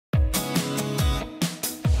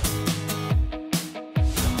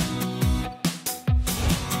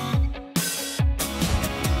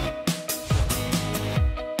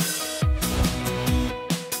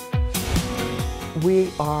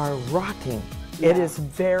We are rocking. Yeah. It is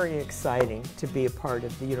very exciting to be a part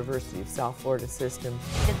of the University of South Florida system.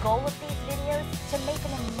 The goal of these videos is to make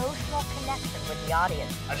an emotional connection with the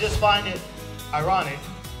audience. I just find it ironic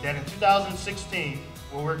that in 2016,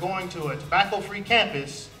 where we're going to a tobacco-free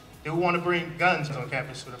campus, that we want to bring guns on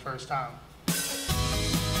campus for the first time.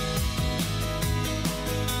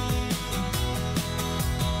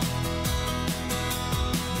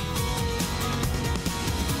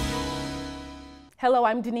 Hello,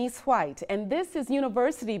 I'm Denise White, and this is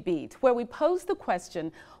University Beat, where we pose the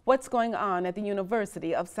question, what's going on at the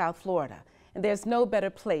University of South Florida? And there's no better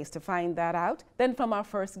place to find that out than from our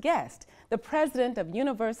first guest, the president of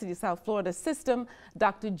University of South Florida System,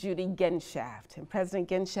 Dr. Judy Genshaft. And President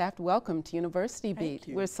Genshaft, welcome to University Beat.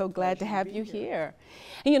 We're so glad to have you here.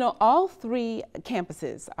 And you know, all three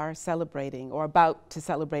campuses are celebrating or about to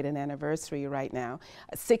celebrate an anniversary right now.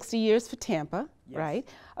 60 years for Tampa, yes, right?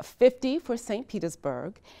 50 for St.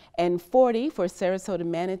 Petersburg, and 40 for Sarasota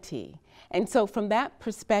Manatee. And so from that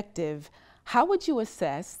perspective, how would you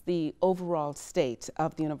assess the overall state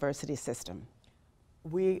of the university system?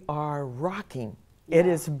 We are rocking. Yeah. It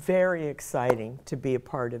is very exciting to be a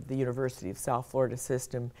part of the University of South Florida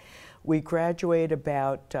system. We graduate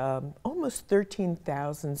about almost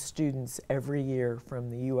 13,000 students every year from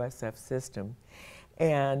the USF system.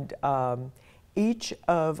 And each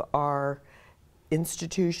of our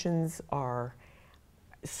institutions are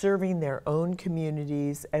serving their own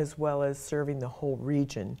communities as well as serving the whole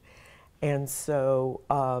region. And so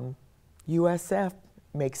USF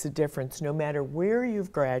makes a difference. No matter where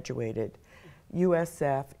you've graduated,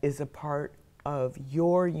 USF is a part of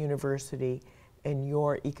your university and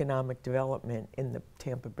your economic development in the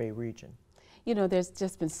Tampa Bay region. You know, there's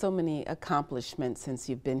just been so many accomplishments since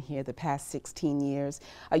you've been here the past 16 years.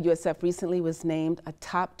 USF recently was named a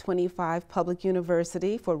top 25 public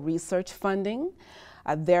university for research funding.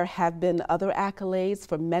 There have been other accolades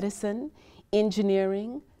for medicine,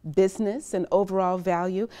 engineering, business, and overall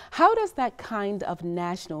value. How does that kind of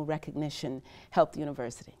national recognition help the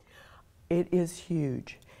university? It is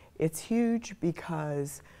huge. It's huge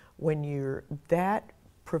because when you're that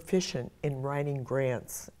proficient in writing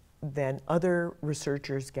grants, then other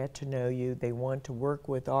researchers get to know you. They want to work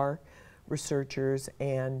with our researchers,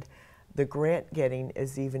 and the grant getting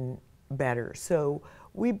is even better. So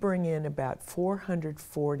we bring in about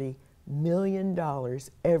 $440 million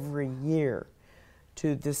every year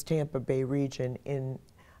to this Tampa Bay region in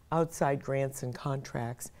outside grants and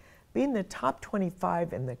contracts. Being the top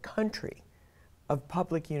 25 in the country of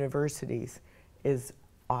public universities is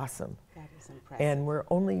awesome. That is impressive. And we're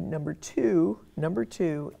only number two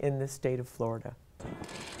in the state of Florida.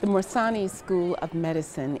 The Morsani School of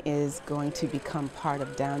Medicine is going to become part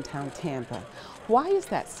of downtown Tampa. Why is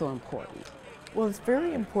that so important? Well, it's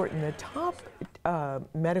very important. The top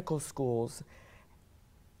medical schools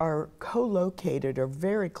are co-located or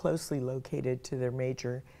very closely located to their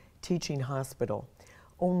major teaching hospital.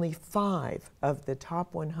 Only 5 of the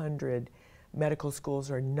top 100 medical schools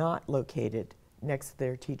are not located next to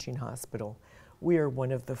their teaching hospital. We are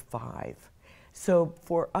one of the 5. So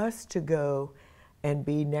for us to go and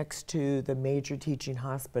be next to the major teaching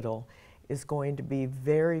hospital is going to be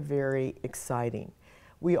very, very exciting.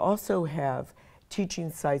 We also have teaching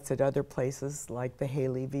sites at other places like the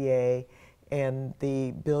Haley VA and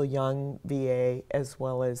the Bill Young VA, as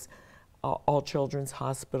well as All Children's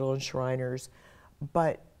Hospital and Shriners.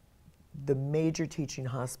 But the major teaching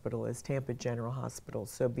hospital is Tampa General Hospital,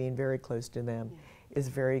 so being very close to them is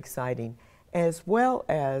very exciting. As well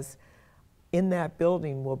as in that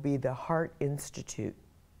building will be the Heart Institute,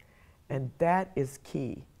 and that is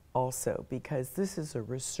key also because this is a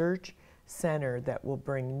research center that will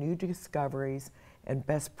bring new discoveries and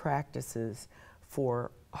best practices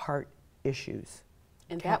for heart issues,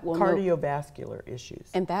 and that will cardiovascular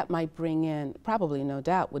issues. And that might bring in, probably no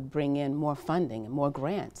doubt, would bring in more funding and more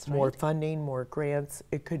grants, right? More funding, more grants.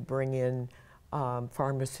 It could bring in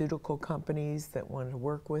pharmaceutical companies that want to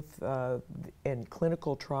work with in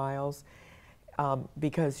clinical trials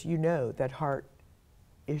because you know that heart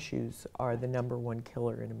issues are the #1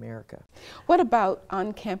 killer in America. What about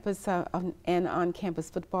on-campus and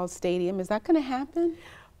on-campus football stadium? Is that going to happen?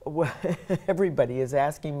 Well, everybody is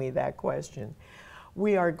asking me that question.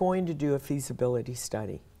 We are going to do a feasibility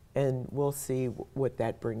study, and we'll see what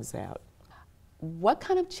that brings out. What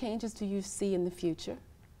kind of changes do you see in the future,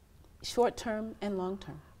 short-term and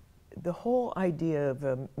long-term? The whole idea of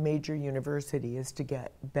a major university is to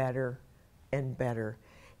get better and better.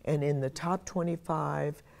 And in the top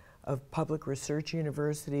 25 of public research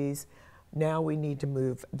universities, now we need to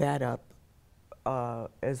move that up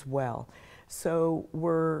as well. So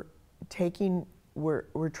we're taking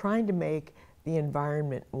we're trying to make the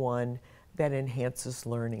environment one that enhances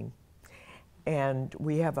learning. And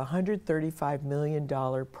we have a $135 million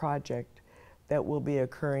project that will be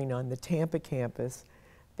occurring on the Tampa campus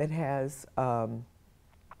that has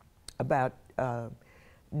about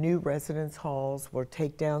new residence halls. We'll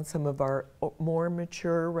take down some of our more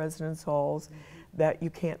mature residence halls that you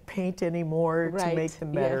can't paint anymore to make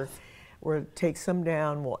them better. Yes. We'll take some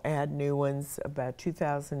down, we'll add new ones. About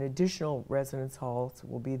 2,000 additional residence halls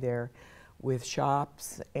will be there with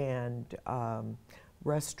shops and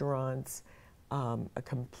restaurants, a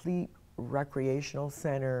complete recreational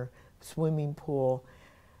center, swimming pool.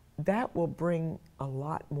 That will bring a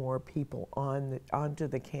lot more people onto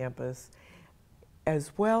the campus,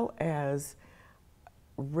 as well as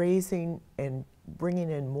raising and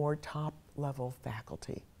bringing in more top-level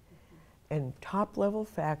faculty. And top-level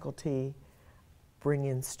faculty bring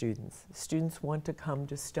in students. Students want to come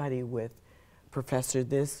to study with professor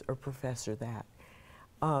this or professor that.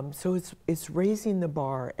 So it's raising the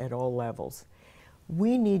bar at all levels.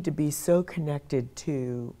 We need to be so connected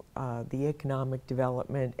to the economic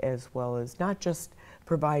development, as well as not just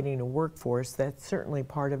providing a workforce, that's certainly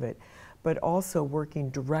part of it, but also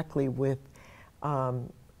working directly with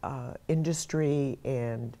industry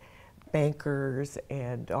and bankers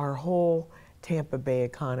and our whole Tampa Bay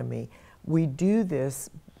economy. We do this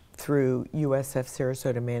through USF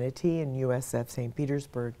Sarasota Manatee and USF St.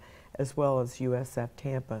 Petersburg, as well as USF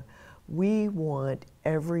Tampa. We want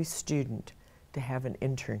every student to have an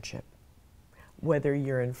internship. Whether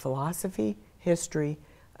you're in philosophy, history,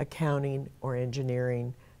 accounting, or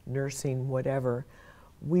engineering, nursing, whatever,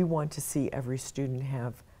 we want to see every student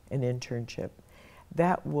have an internship.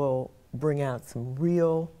 That will bring out some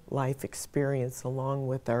real life experience along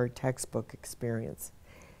with our textbook experience.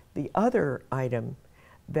 The other item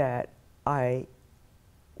that I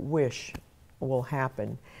wish will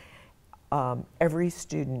happen, every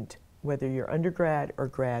student, whether you're undergrad or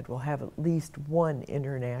grad, will have at least one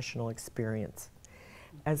international experience.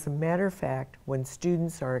 As a matter of fact, when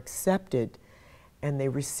students are accepted and they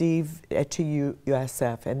receive to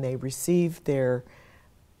USF and they receive their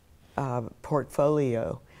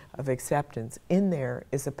portfolio of acceptance, in there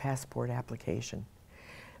is a passport application,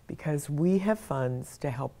 because we have funds to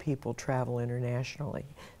help people travel internationally.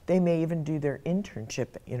 They may even do their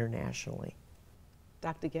internship internationally.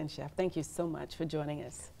 Dr. Genshef, thank you so much for joining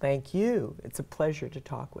us. Thank you. It's a pleasure to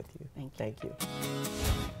talk with you. Thank you. Thank you.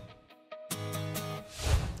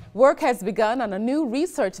 Work has begun on a new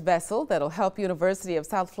research vessel that'll help University of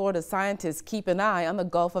South Florida scientists keep an eye on the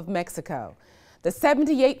Gulf of Mexico. The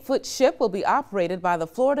 78-foot ship will be operated by the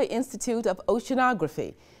Florida Institute of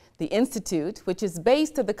Oceanography. The institute, which is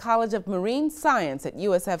based at the College of Marine Science at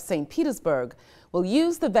USF St. Petersburg, will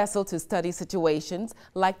use the vessel to study situations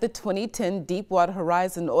like the 2010 Deepwater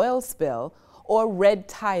Horizon oil spill or red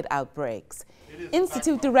tide outbreaks.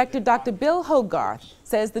 Institute Director Dr. Bill Hogarth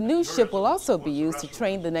says the new ship will also be used to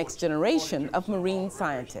train the next generation of marine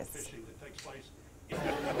scientists.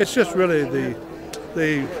 It's just really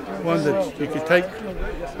the one that you can take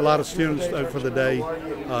a lot of students for the day.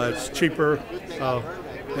 It's cheaper,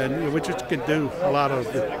 and we just can do a lot of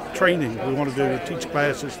the training we want to do to teach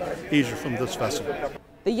classes easier from this vessel.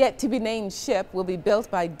 The yet-to-be-named ship will be built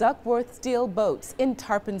by Duckworth Steel Boats in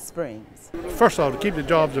Tarpon Springs. First of all, to keep the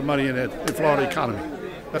jobs and money in the Florida economy.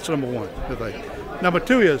 That's number one, I think. Number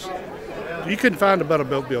two is, you can find a better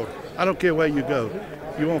boat builder. I don't care where you go.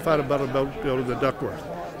 You won't find a better boat builder than Duckworth.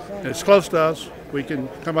 And it's close to us. We can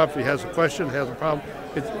come up if he has a question, has a problem.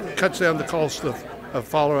 It cuts down the cost of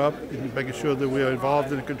follow-up and making sure that we are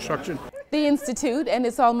involved in the construction. The Institute and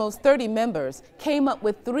its almost 30 members came up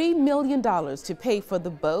with $3 million to pay for the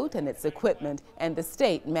boat and its equipment, and the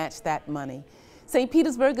state matched that money. St.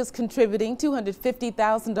 Petersburg is contributing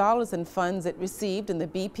 $250,000 in funds it received in the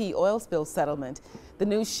BP oil spill settlement. The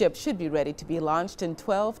new ship should be ready to be launched in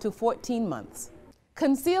 12 to 14 months.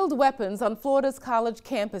 Concealed weapons on Florida's college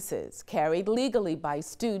campuses, carried legally by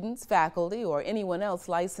students, faculty, or anyone else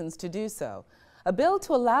licensed to do so. A bill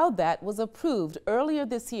to allow that was approved earlier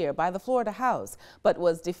this year by the Florida House, but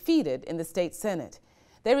was defeated in the state Senate.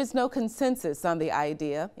 There is no consensus on the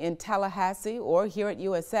idea in Tallahassee or here at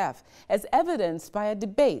USF, as evidenced by a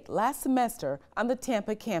debate last semester on the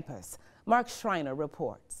Tampa campus. Mark Schreiner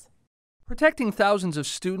reports. Protecting thousands of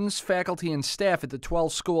students, faculty, and staff at the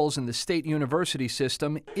 12 schools in the state university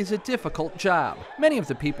system is a difficult job. Many of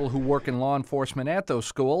the people who work in law enforcement at those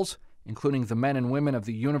schools, including the men and women of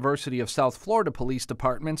the University of South Florida police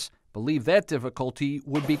departments, believe that difficulty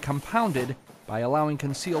would be compounded by allowing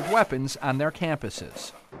concealed weapons on their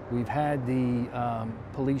campuses. We've had the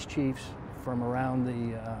police chiefs from around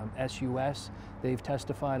the SUS. They've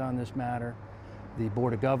testified on this matter. The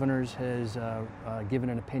Board of Governors has given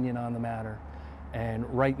an opinion on the matter. And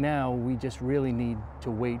right now, we just really need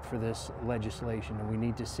to wait for this legislation, and we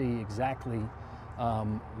need to see exactly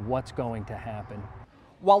what's going to happen.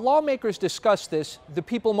 While lawmakers discuss this, the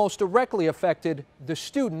people most directly affected, the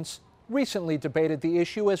students, recently debated the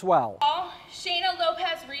issue as well. Shayna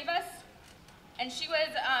Lopez Rivas, and she was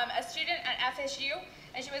a student at FSU,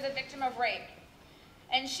 and she was a victim of rape.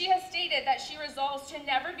 And she has stated that she resolves to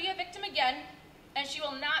never be a victim again, and she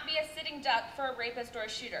will not be a sitting duck for a rapist or a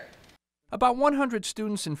shooter. About 100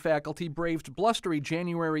 students and faculty braved blustery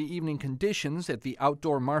January evening conditions at the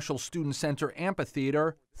outdoor Marshall Student Center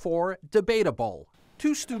amphitheater for Debatable.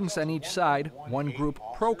 2 students on each side, one group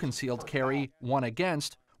pro-concealed carry, one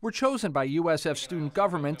against, were chosen by USF student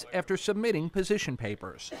government after submitting position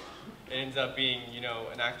papers. It ends up being,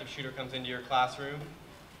 an active shooter comes into your classroom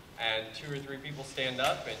and 2 or 3 people stand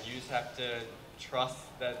up and you just have to trust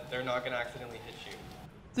that they're not going to accidentally hit you.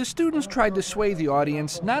 The students tried to sway the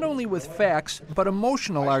audience not only with facts, but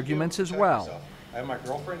emotional arguments as well. I have my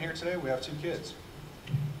girlfriend here today. We have 2 kids.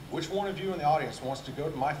 Which one of you in the audience wants to go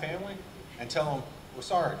to my family and tell them, well,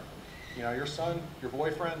 sorry, your son, your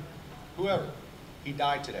boyfriend, whoever, he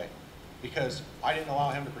died today because I didn't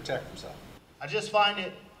allow him to protect himself. I just find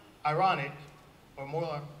it ironic, or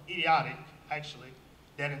more idiotic, actually,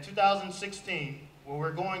 that in 2016, when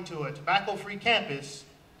we're going to a tobacco-free campus,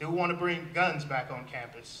 they want to bring guns back on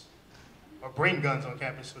campus, or bring guns on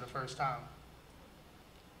campus for the first time.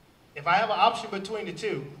 If I have an option between the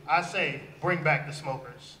two, I say bring back the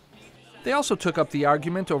smokers. They also took up the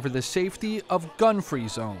argument over the safety of gun-free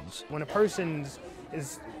zones. When a person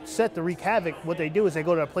is set to wreak havoc, what they do is they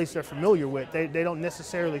go to a place they're familiar with. They don't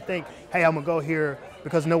necessarily think, hey, I'm gonna go here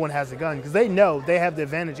because no one has a gun, because they know they have the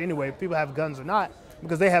advantage anyway, if people have guns or not,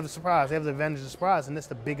 because they have the surprise, they have the advantage of surprise, and that's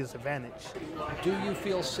the biggest advantage. Do you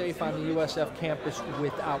feel safe on the USF campus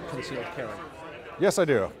without concealed carry? Yes, I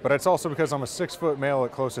do, but it's also because I'm a 6-foot male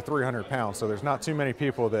at close to 300 pounds, so there's not too many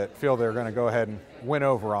people that feel they're going to go ahead and win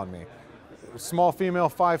over on me. Small female,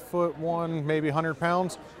 5'1", maybe 100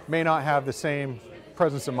 pounds, may not have the same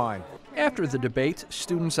presence of mind. After the debate,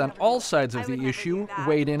 students on all sides of the issue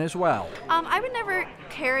weighed in as well. I would never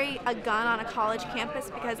carry a gun on a college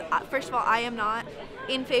campus because, first of all, I am not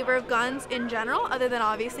in favor of guns in general, other than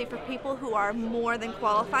obviously for people who are more than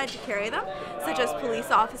qualified to carry them, such as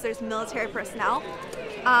police officers, military personnel.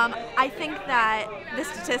 I think that the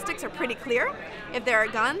statistics are pretty clear. If there are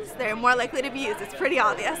guns, they're more likely to be used. It's pretty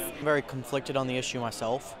obvious. I'm very conflicted on the issue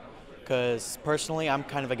myself because personally I'm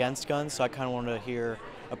kind of against guns, so I kind of wanted to hear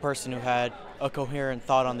a person who had a coherent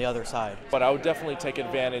thought on the other side. But I would definitely take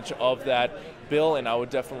advantage of that bill, and I would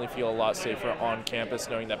definitely feel a lot safer on campus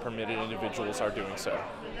knowing that permitted individuals are doing so.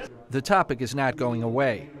 The topic is not going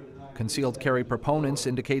away. Concealed carry proponents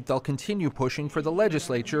indicate they'll continue pushing for the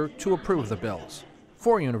legislature to approve the bills.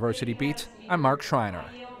 For University Beat, I'm Mark Schreiner.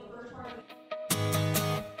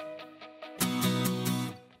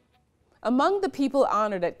 Among the people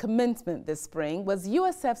honored at commencement this spring was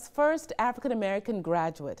USF's first African-American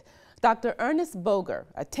graduate. Dr. Ernest Boger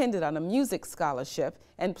attended on a music scholarship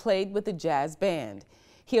and played with the jazz band.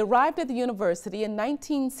 He arrived at the university in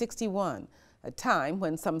 1961, a time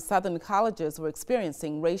when some Southern colleges were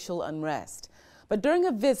experiencing racial unrest. But during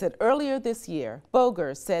a visit earlier this year,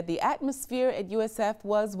 Boger said the atmosphere at USF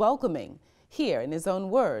was welcoming. Here, in his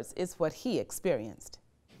own words, is what he experienced.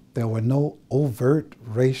 There were no overt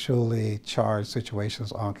racially charged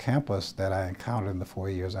situations on campus that I encountered in the 4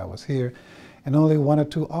 years I was here, and only 1 or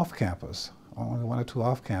 2 off campus,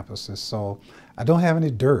 So I don't have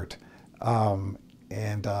any dirt.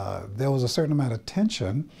 There was a certain amount of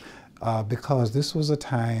tension because this was a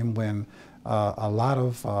time when a lot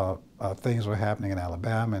of things were happening in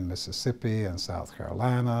Alabama and Mississippi and South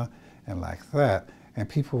Carolina and like that, and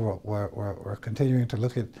people were continuing to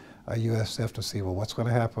look at USF to see, well, what's going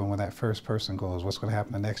to happen when that first person goes? What's going to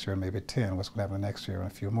happen the next year and maybe 10? What's going to happen the next year and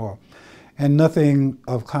a few more? And nothing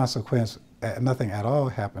of consequence, nothing at all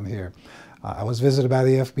happened here. I was visited by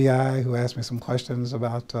the FBI, who asked me some questions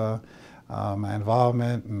about my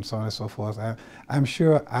involvement and so on and so forth. I'm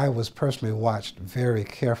sure I was personally watched very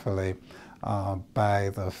carefully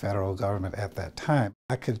by the federal government at that time.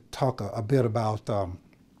 I could talk a bit about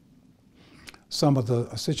some of the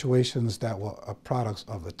situations that were products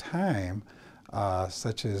of the time,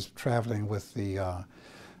 such as traveling with the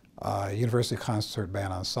University Concert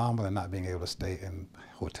Band Ensemble and not being able to stay in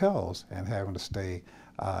hotels and having to stay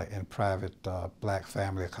in private black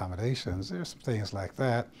family accommodations. There's some things like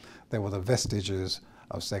that. There were the vestiges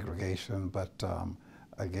of segregation, but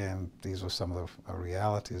again, these were some of the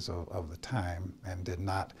realities of the time and did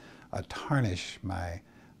not tarnish my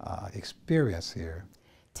experience here.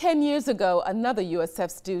 10 years ago, another USF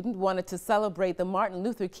student wanted to celebrate the Martin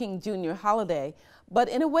Luther King Jr. holiday, but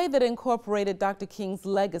in a way that incorporated Dr. King's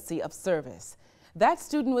legacy of service. That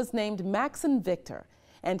student was named Maxon Victor,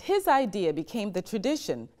 and his idea became the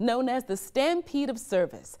tradition known as the Stampede of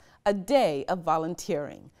Service, a day of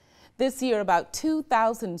volunteering. This year, about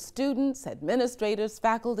 2,000 students, administrators,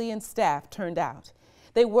 faculty, and staff turned out.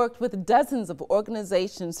 They worked with dozens of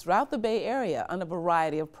organizations throughout the Bay Area on a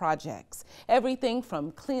variety of projects, everything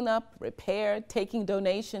from cleanup, repair, taking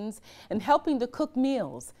donations, and helping to cook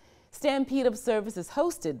meals. Stampede of Service is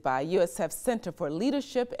hosted by USF Center for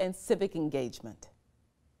Leadership and Civic Engagement.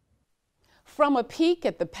 From a peek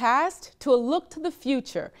at the past to a look to the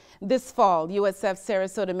future, this fall, USF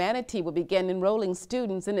Sarasota Manatee will begin enrolling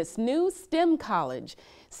students in its new STEM college.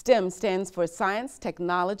 STEM stands for Science,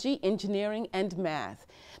 Technology, Engineering, and Math.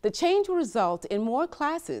 The change will result in more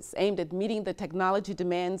classes aimed at meeting the technology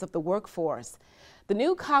demands of the workforce. The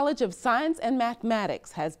new College of Science and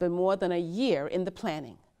Mathematics has been more than a year in the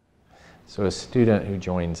planning. So a student who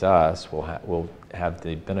joins us will have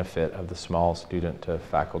the benefit of the small student to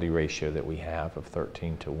faculty ratio that we have of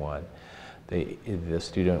 13:1. The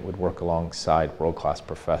student would work alongside world-class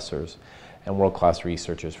professors and world-class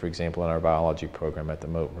researchers, for example, in our biology program at the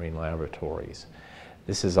Mote Marine Laboratories.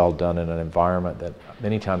 This is all done in an environment that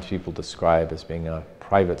many times people describe as being a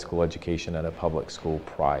private school education at a public school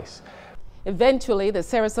price. Eventually, the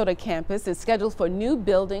Sarasota campus is scheduled for new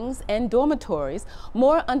buildings and dormitories,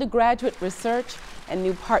 more undergraduate research, and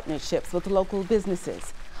new partnerships with local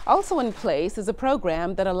businesses. Also in place is a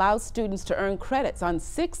program that allows students to earn credits on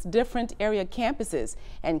 6 different area campuses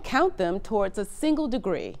and count them towards a single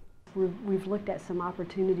degree. We've looked at some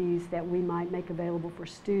opportunities that we might make available for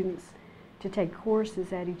students to take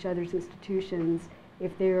courses at each other's institutions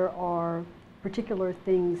if there are particular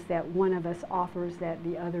things that one of us offers that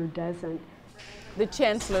the other doesn't. The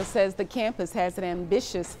chancellor says the campus has an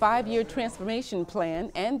ambitious 5-year transformation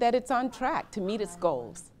plan and that it's on track to meet its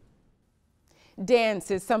goals.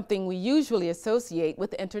 Dance is something we usually associate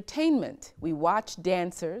with entertainment. We watch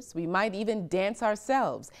dancers, we might even dance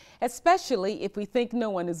ourselves, especially if we think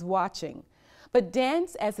no one is watching. But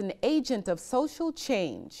dance as an agent of social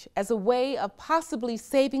change, as a way of possibly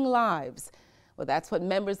saving lives, well, that's what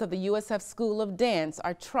members of the USF School of Dance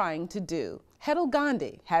are trying to do. Hetal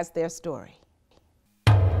Gandhi has their story.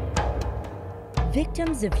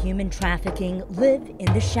 Victims of human trafficking live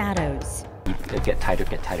in the shadows. Get tighter,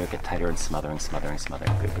 and smothering.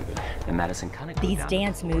 Good. And Madison kind of These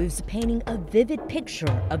dance moves painting a vivid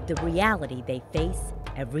picture of the reality they face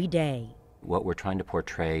every day. What we're trying to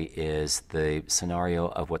portray is the scenario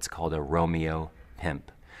of what's called a Romeo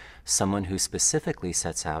pimp. Someone who specifically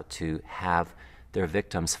sets out to have their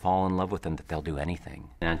victims fall in love with them, that they'll do anything.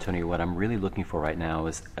 And Antonio, what I'm really looking for right now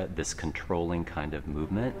is this controlling kind of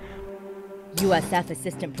movement. USF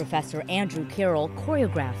Assistant Professor Andrew Carroll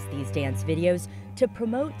choreographs these dance videos to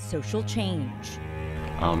promote social change.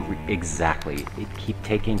 Exactly. Keep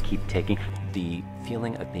taking. The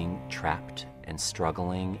feeling of being trapped and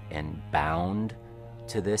struggling and bound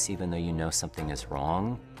to this, even though you know something is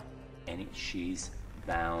wrong, and she's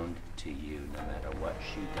bound to you no matter what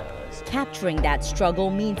she does. Capturing that struggle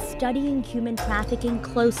means studying human trafficking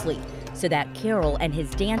closely so that Carroll and his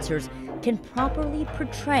dancers can properly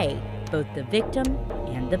portray both the victim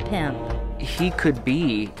and the pimp. He could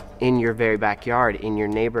be in your very backyard, in your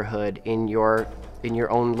neighborhood, in your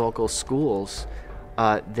own local schools.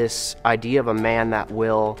 This idea of a man that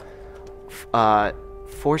will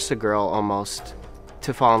force a girl almost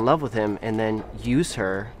to fall in love with him and then use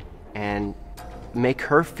her and make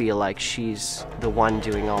her feel like she's the one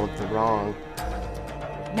doing all of the wrong.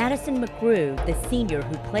 Madison McGrew, the senior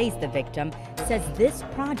who plays the victim, says this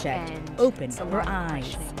project opened her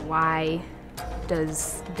eyes. Why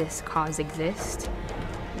does this cause exist?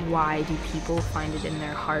 Why do people find it in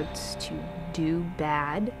their hearts to do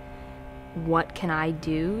bad? What can I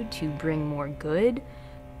do to bring more good?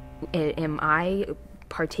 Am I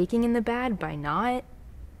partaking in the bad by not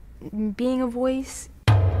being a voice?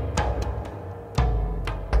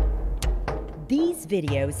 These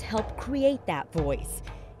videos help create that voice.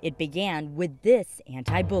 It began with this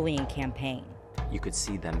anti-bullying campaign. You could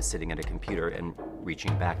see them sitting at a computer and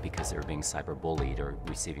reaching back because they were being cyberbullied or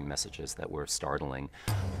receiving messages that were startling.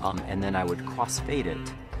 And then I would crossfade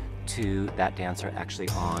it to that dancer actually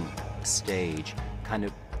on stage, kind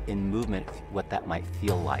of in movement, what that might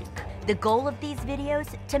feel like. The goal of these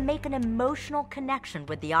videos, to make an emotional connection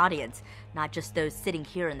with the audience, not just those sitting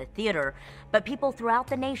here in the theater, but people throughout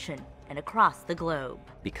the nation and across the globe.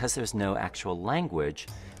 Because there's no actual language,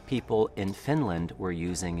 people in Finland were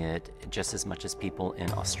using it just as much as people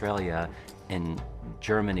in Australia, in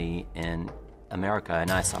Germany, in America,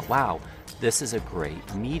 and I thought, wow, this is a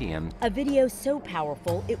great medium. A video so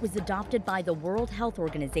powerful, it was adopted by the World Health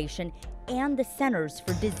Organization and the Centers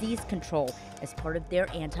for Disease Control as part of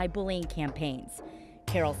their anti-bullying campaigns.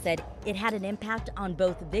 Carol said it had an impact on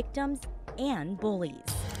both victims and bullies.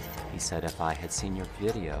 He said, if I had seen your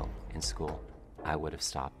video in school, I would have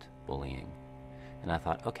stopped bullying. And I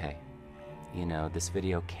thought, okay, you know, this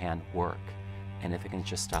video can work. And if it can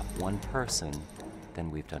just stop one person, then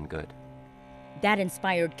we've done good. That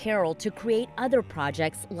inspired Carol to create other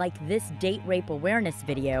projects like this date rape awareness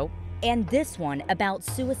video and this one about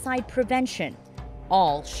suicide prevention.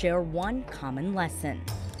 All share one common lesson.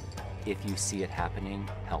 If you see it happening,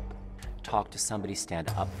 help. Talk to somebody, stand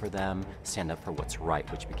up for them, stand up for what's right,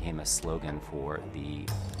 which became a slogan for the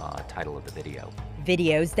title of the video.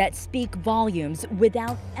 Videos that speak volumes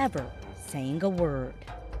without ever saying a word.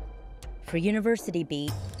 For University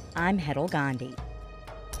Beat, I'm Hetal Gandhi.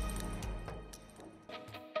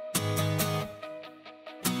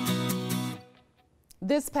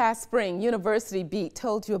 This past spring, University Beat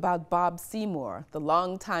told you about Bob Seymour, the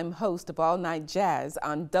longtime host of All Night Jazz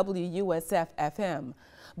on WUSF-FM.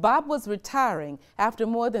 Bob was retiring after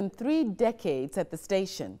more than 3 decades at the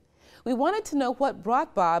station. We wanted to know what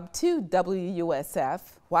brought Bob to WUSF,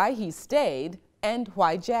 why he stayed, and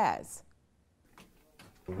why jazz.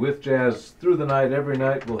 With jazz through the night, every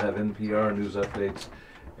night, we'll have NPR news updates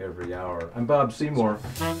every hour. I'm Bob Seymour.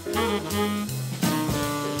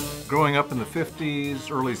 Growing up in the 50s,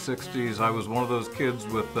 early 60s, I was one of those kids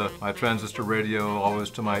with my transistor radio always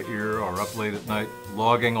to my ear or up late at night,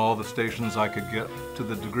 logging all the stations I could get. To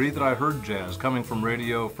the degree that I heard jazz coming from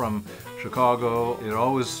radio from Chicago, it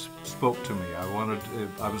always spoke to me. I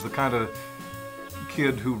was the kind of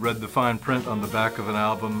kid who read the fine print on the back of an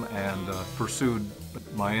album and pursued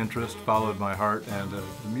my interest, followed my heart, and the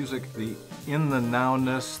music, the in the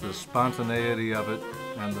nowness, the spontaneity of it,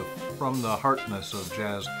 and the from the heartness of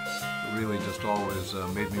jazz really just always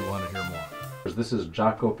made me want to hear more. This is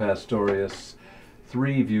Jaco Pastorius,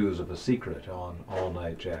 3 Views of a Secret on All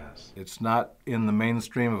Night Jazz. It's not in the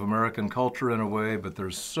mainstream of American culture in a way, but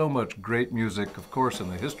there's so much great music, of course, in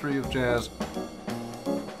the history of jazz.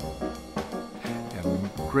 And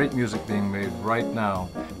great music being made right now.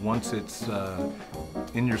 Once it's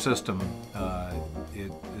in your system,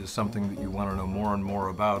 it is something that you want to know more and more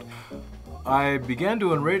about. I began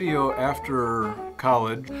doing radio after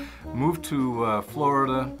college, moved to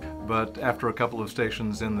Florida, but after a couple of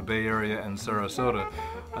stations in the Bay Area and Sarasota,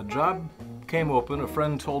 a job came open. A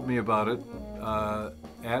friend told me about it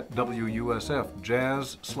at WUSF,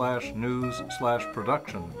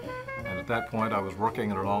 jazz/news/production. And at that point, I was working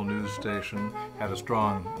at an all-news station, had a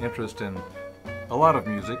strong interest in a lot of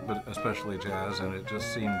music, but especially jazz, and it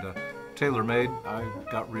just seemed tailor-made. I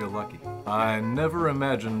got real lucky. I never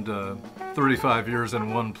imagined 35 years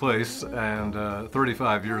in one place, and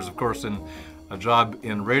 35 years, of course, in a job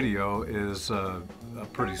in radio is a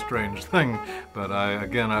pretty strange thing, but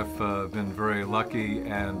I've been very lucky,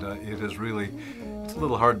 and it's a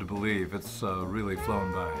little hard to believe. It's really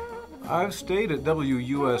flown by. I've stayed at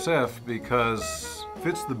WUSF because it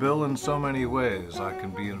fits the bill in so many ways. I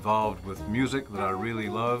can be involved with music that I really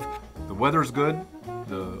love. The weather's good,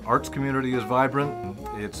 the arts community is vibrant.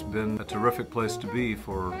 It's been a terrific place to be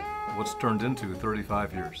for what's turned into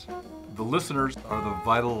 35 years. The listeners are the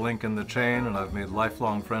vital link in the chain, and I've made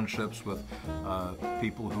lifelong friendships with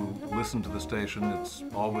people who listen to the station. It's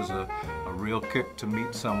always a real kick to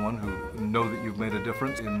meet someone who know that you've made a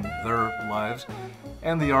difference in their lives.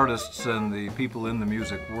 And the artists and the people in the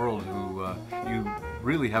music world who you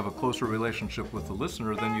really have a closer relationship with the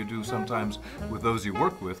listener than you do sometimes with those you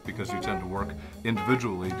work with, because you tend to work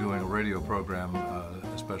individually doing a radio program,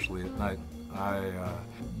 especially at night. I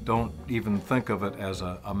don't even think of it as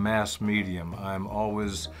a mass medium. I'm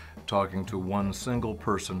always talking to one single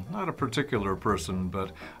person, not a particular person,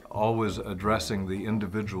 but always addressing the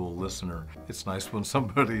individual listener. It's nice when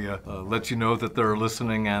somebody lets you know that they're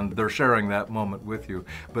listening and they're sharing that moment with you.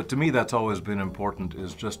 But to me, that's always been important,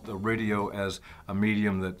 is just the radio as a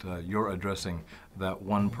medium that you're addressing that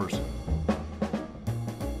one person.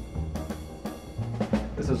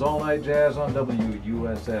 This is All Night Jazz on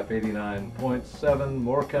WUSF 89.7.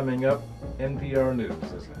 More coming up. NPR News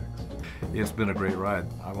is next. It's been a great ride.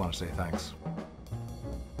 I want to say thanks.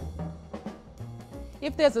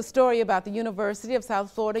 If there's a story about the University of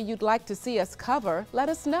South Florida you'd like to see us cover, let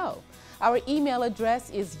us know. Our email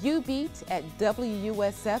address is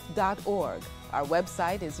ubeat@wusf.org. Our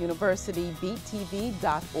website is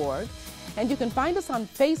universitybeattv.org. And you can find us on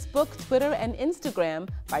Facebook, Twitter, and Instagram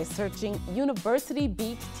by searching University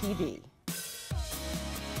Beat TV.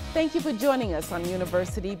 Thank you for joining us on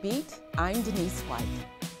University Beat. I'm Denise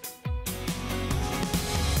White.